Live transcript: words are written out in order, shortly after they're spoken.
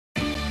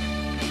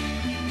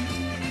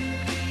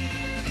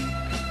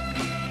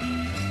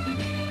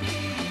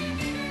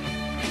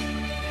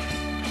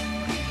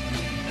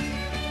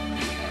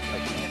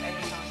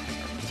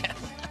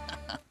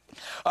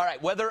All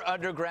right, weather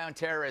underground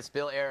terrorist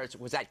Bill Ayers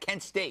was at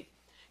Kent State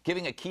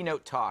giving a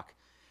keynote talk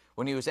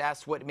when he was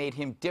asked what made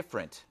him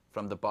different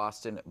from the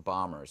Boston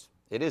bombers.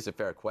 It is a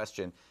fair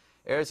question.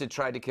 Ayers had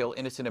tried to kill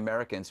innocent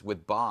Americans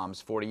with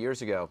bombs 40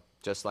 years ago,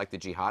 just like the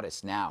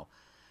jihadists now.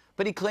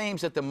 But he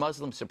claims that the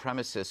Muslim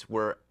supremacists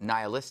were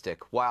nihilistic,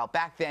 while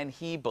back then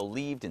he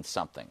believed in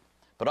something.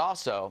 But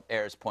also,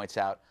 Ayers points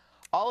out,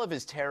 all of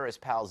his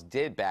terrorist pals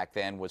did back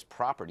then was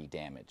property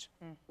damage.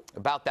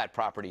 About that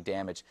property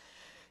damage.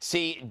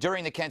 See,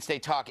 during the Kent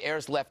State talk,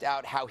 Ayers left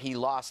out how he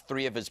lost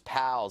 3 of his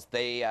pals.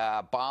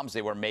 Bombs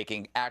they were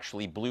making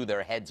actually blew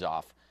their heads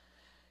off.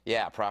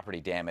 Yeah,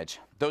 property damage.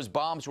 Those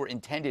bombs were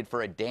intended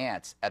for a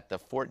dance at the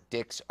Fort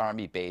Dix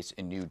Army Base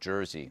in New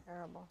Jersey.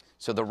 Terrible.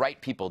 So the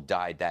right people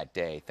died that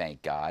day,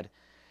 thank God.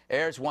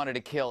 Ayers wanted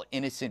to kill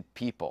innocent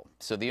people.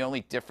 So the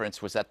only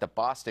difference was that the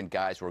Boston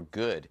guys were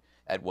good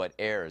at what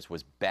Ayers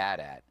was bad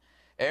at.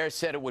 Ayers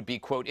said it would be,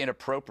 quote,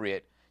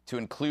 inappropriate to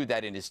include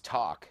that in his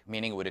talk,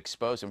 meaning it would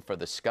expose him for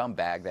the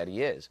scumbag that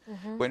he is.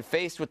 When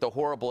faced with the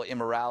horrible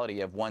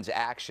immorality of one's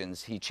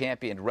actions, he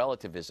championed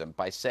relativism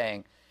by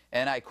saying,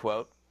 and I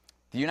quote,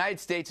 "The United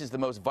States is the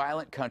most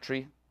violent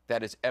country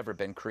that has ever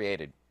been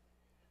created."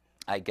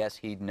 I guess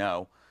he'd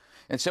know.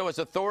 And so as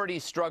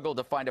authorities struggle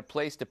to find a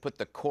place to put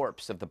the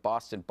corpse of the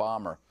Boston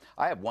bomber,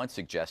 I have one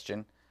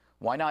suggestion.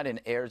 Why not in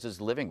Ayers'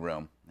 living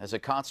room as a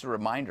constant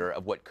reminder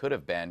of what could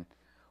have been,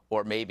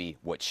 or maybe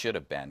what should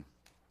have been?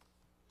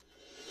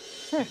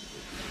 That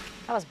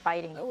was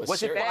biting.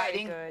 Was it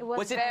biting?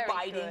 Was it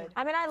biting?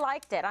 I mean, I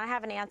liked it. I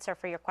have an answer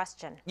for your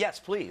question. Yes,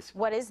 please.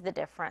 What is the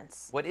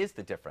difference? What is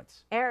the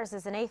difference? Ayers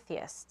is an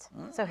atheist,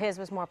 so his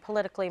was more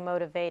politically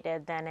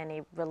motivated than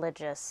any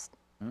religious,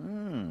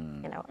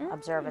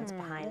 observance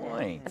behind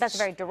it. But that's a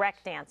very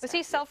direct answer. Was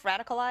he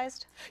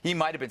self-radicalized? He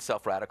might have been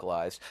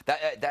self-radicalized.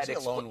 That a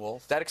lone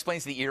wolf? That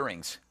explains the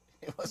earrings.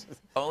 It wasn't,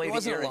 Only he the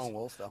wasn't earrings. a lone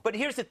wolf, though. But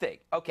here's the thing.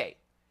 Okay.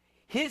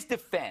 His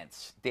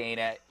defense,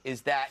 Dana,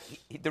 is that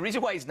the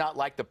reason why he's not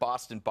like the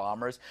Boston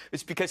bombers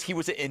is because he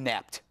was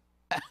inept.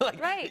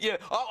 Right. You know,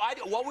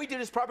 what we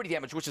did is property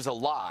damage, which is a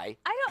lie.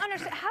 I don't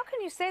understand. How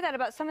can you say that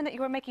about someone that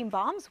you were making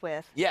bombs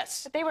with?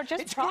 Yes. That they were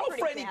just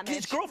property damage.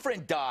 His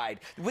girlfriend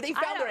died. They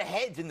found their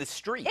heads in the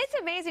street. It's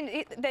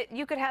amazing that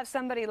you could have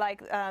somebody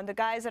like the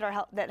guys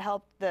that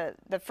helped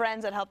the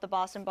friends that helped the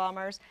Boston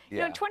bombers. Yeah.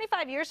 You know,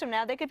 25 years from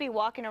now, they could be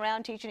walking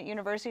around teaching at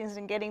universities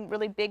and getting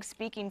really big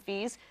speaking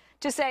fees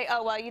to say,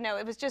 oh, well, you know,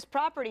 it was just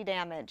property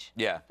damage.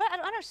 Yeah. But I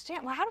don't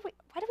understand. Well, why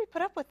do we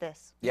put up with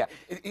this? Yeah.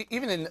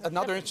 Even in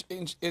another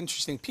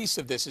interesting piece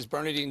of this is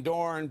Bernadine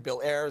Dorn,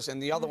 Bill Ayers,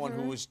 and the other one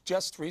who was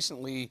just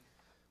recently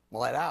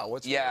let out.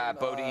 What's her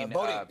name?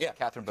 Bodine. Yeah,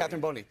 Catherine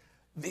Bodine.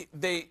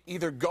 They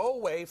either go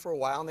away for a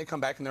while and they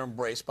come back and they're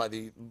embraced by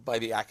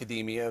the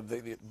academia,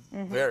 the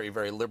very,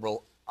 very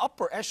liberal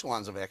upper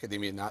echelons of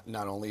academia,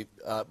 not only,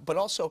 but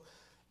also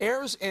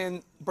Ayers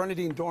and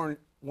Bernadine Dorn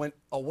went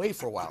away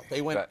for a while.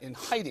 They went in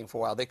hiding for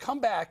a while. They come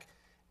back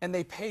and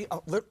they pay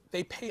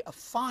a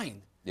fine.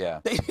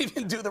 Yeah. They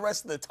even do the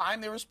rest of the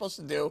time they were supposed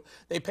to do.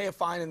 They pay a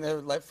fine and they're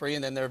let free,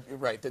 and then they're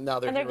now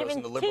they're heroes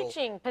in the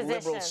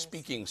liberal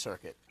speaking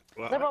circuit.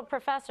 Well, Liberal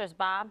professors,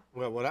 Bob.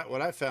 Well,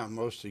 what I found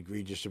most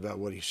egregious about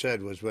what he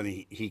said was when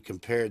he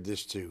compared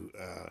this to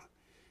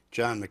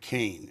John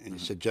McCain, and he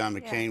said John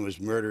McCain was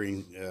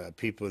murdering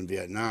people in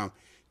Vietnam.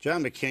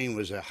 John McCain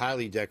was a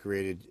highly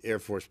decorated Air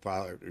Force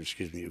pilot, or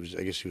excuse me,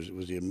 I guess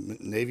was he a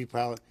Navy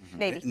pilot?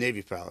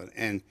 Navy pilot.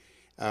 And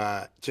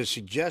to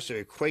suggest or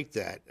equate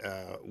that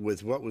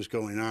with what was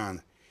going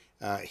on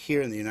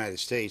here in the United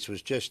States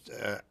was just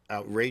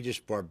outrageous,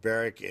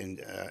 barbaric,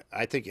 and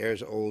I think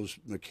Ayers owes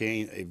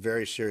McCain a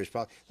very serious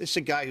apology. This is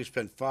a guy who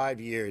spent 5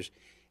 years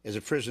as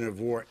a prisoner of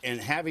war, and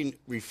having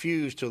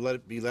refused to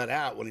be let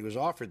out when he was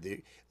offered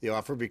the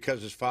offer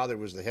because his father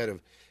was the head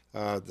of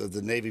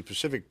the Navy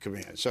Pacific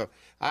Command. So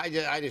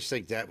I just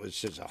think that was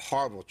just a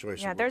horrible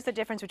choice. Yeah, there's a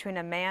difference between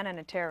a man and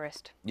a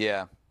terrorist.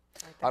 Yeah.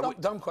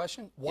 Dumb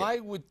question. Why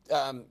would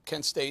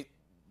Kent State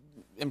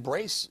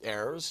embrace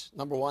Ayers?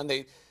 Number one,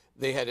 they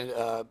had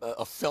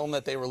a film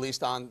that they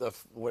released on the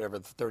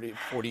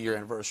 40-year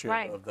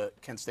anniversary of the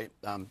Kent State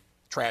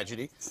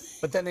tragedy,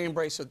 but then they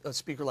embrace a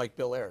speaker like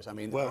Bill Ayers. I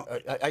mean, well,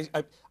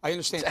 I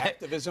understand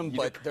activism,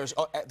 but there's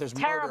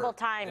terrible murder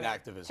time in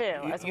activism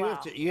too, as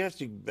well. You have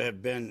to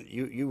Ben.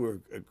 You were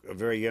a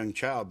very young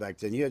child back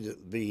then. You had to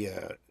be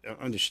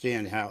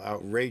understand how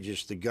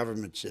outrageous the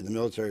government's and the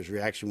military's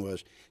reaction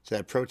was to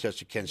that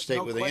protest at Kent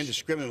State, where they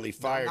indiscriminately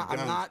fired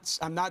guns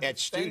I'm not at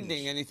defending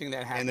students. anything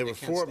that happened. And there were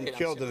 4 of them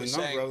killed, and a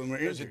number of them were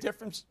injured.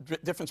 There's a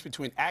difference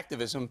between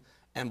activism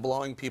and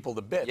blowing people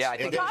to bits. Yeah, I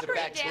think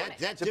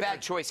that's a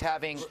bad choice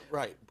having.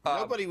 Right.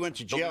 Nobody went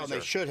to jail, and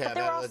they should have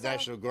out of the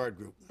National Guard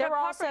group. There were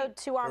also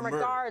 2 armored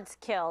guards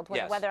killed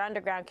when Weather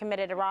Underground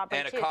committed a robbery,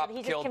 and a cop so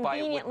he's killed just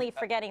conveniently by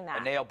forgetting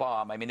that. A nail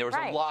bomb. I mean, there was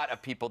a lot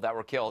of people that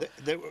were killed.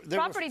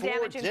 Property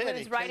damage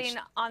includes writing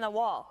on the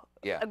wall,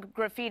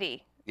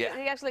 graffiti.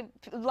 Yeah.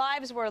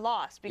 Lives were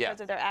lost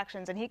because of their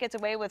actions, and he gets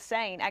away with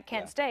saying at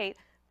Kent State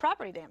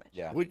property damage.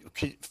 Yeah.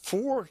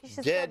 4 should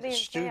still dead be in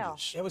jail.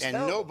 students, It was and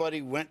terrible.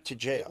 nobody went to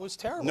jail. It was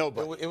terrible.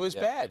 Nobody. It was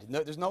bad.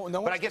 No, there's no one's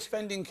I guess-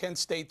 defending Kent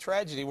State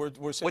tragedy.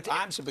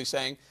 I'm simply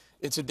saying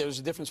there's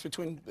a difference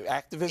between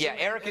activism. Yeah,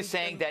 Eric is and-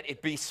 saying that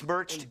it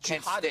besmirched and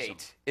Kent jihadism.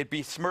 State. It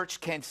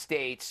besmirched Kent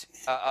State,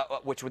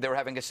 which they were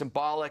having a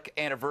symbolic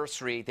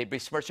anniversary. They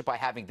besmirched it by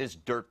having this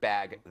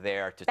dirtbag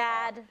there to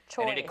Bad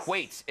talk. And it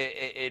choice.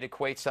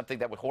 equates something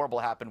that was horrible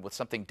happened with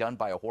something done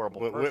by a horrible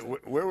person.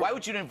 where- Why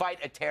would you invite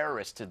a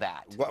terrorist to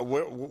that?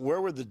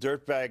 Where were the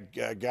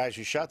dirtbag guys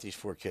who shot these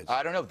 4 kids?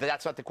 I don't know.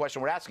 That's not the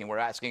question we're asking. We're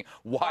asking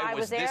why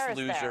was this Ayers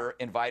loser there?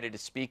 invited to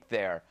speak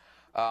there?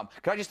 Can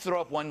I just throw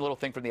up one little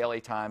thing from the LA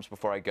Times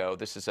before I go?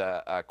 This is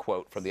a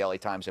quote from the LA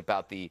Times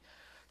about the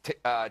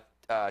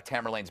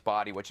Tamerlane's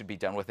body, what should be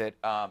done with it.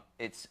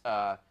 It's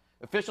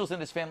officials and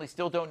his family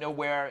still don't know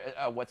where,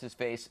 what's his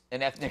face,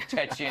 an ethnic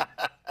Chechen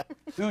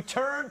who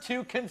turned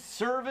to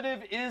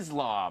conservative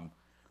Islam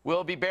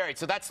will be buried.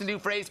 So that's the new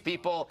phrase,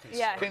 people.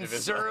 Yeah.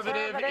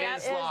 Conservative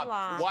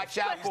Islam. Watch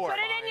out for Put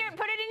it in your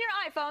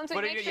iPhone so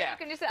you make sure you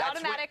can just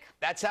automatic.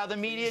 That's how the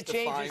media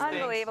changes things.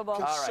 Unbelievable.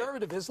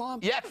 Conservative Islam?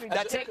 Yep,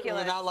 that's it.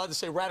 Ridiculous. We're not allowed to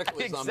say radical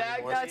Islam Exactly.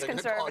 anymore. No, so it's they're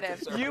gonna call it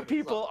conservative. You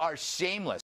people are shameless.